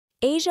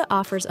Asia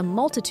offers a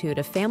multitude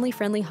of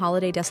family-friendly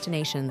holiday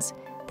destinations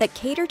that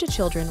cater to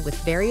children with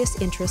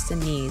various interests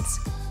and needs.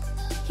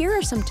 Here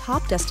are some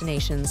top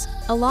destinations,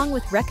 along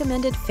with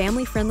recommended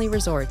family-friendly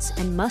resorts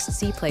and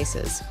must-see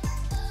places.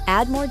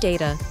 Add more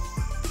data.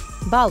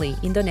 Bali,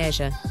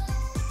 Indonesia.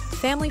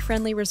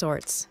 Family-friendly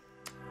resorts.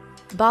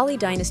 Bali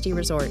Dynasty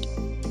Resort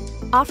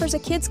offers a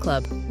kids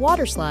club,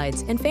 water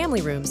slides, and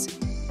family rooms.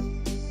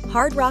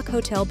 Rock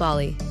Hotel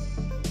Bali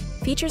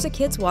features a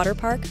kids water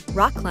park,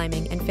 rock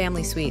climbing, and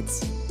family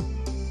suites.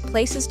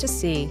 Places to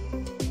see.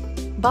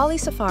 Bali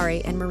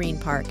Safari and Marine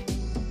Park,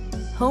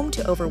 home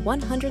to over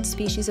 100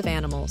 species of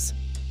animals.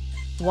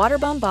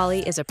 Waterbomb Bali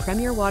is a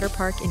premier water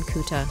park in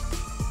Kuta.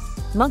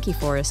 Monkey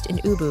Forest in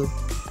Ubud,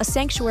 a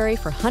sanctuary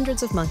for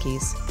hundreds of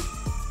monkeys.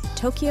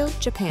 Tokyo,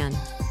 Japan.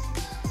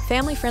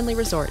 Family-friendly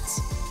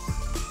resorts.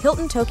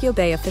 Hilton Tokyo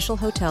Bay official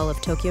hotel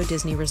of Tokyo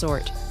Disney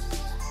Resort.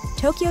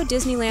 Tokyo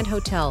Disneyland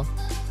Hotel,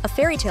 a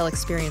fairy tale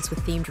experience with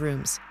themed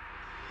rooms.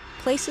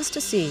 Places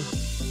to see.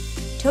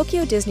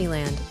 Tokyo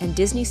Disneyland and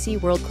Disney Sea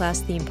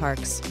world-class theme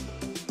parks.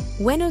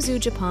 Ueno Zoo,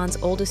 Japan's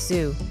oldest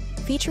zoo,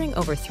 featuring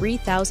over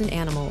 3,000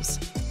 animals.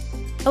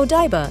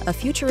 Odaiba, a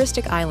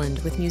futuristic island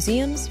with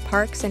museums,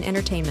 parks, and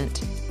entertainment.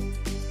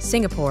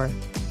 Singapore.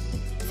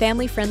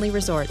 Family-friendly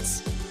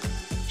resorts.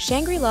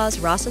 Shangri-La's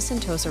Rasa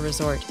Sentosa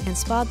Resort and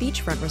Spa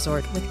Beachfront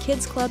Resort with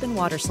kids club and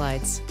water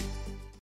slides.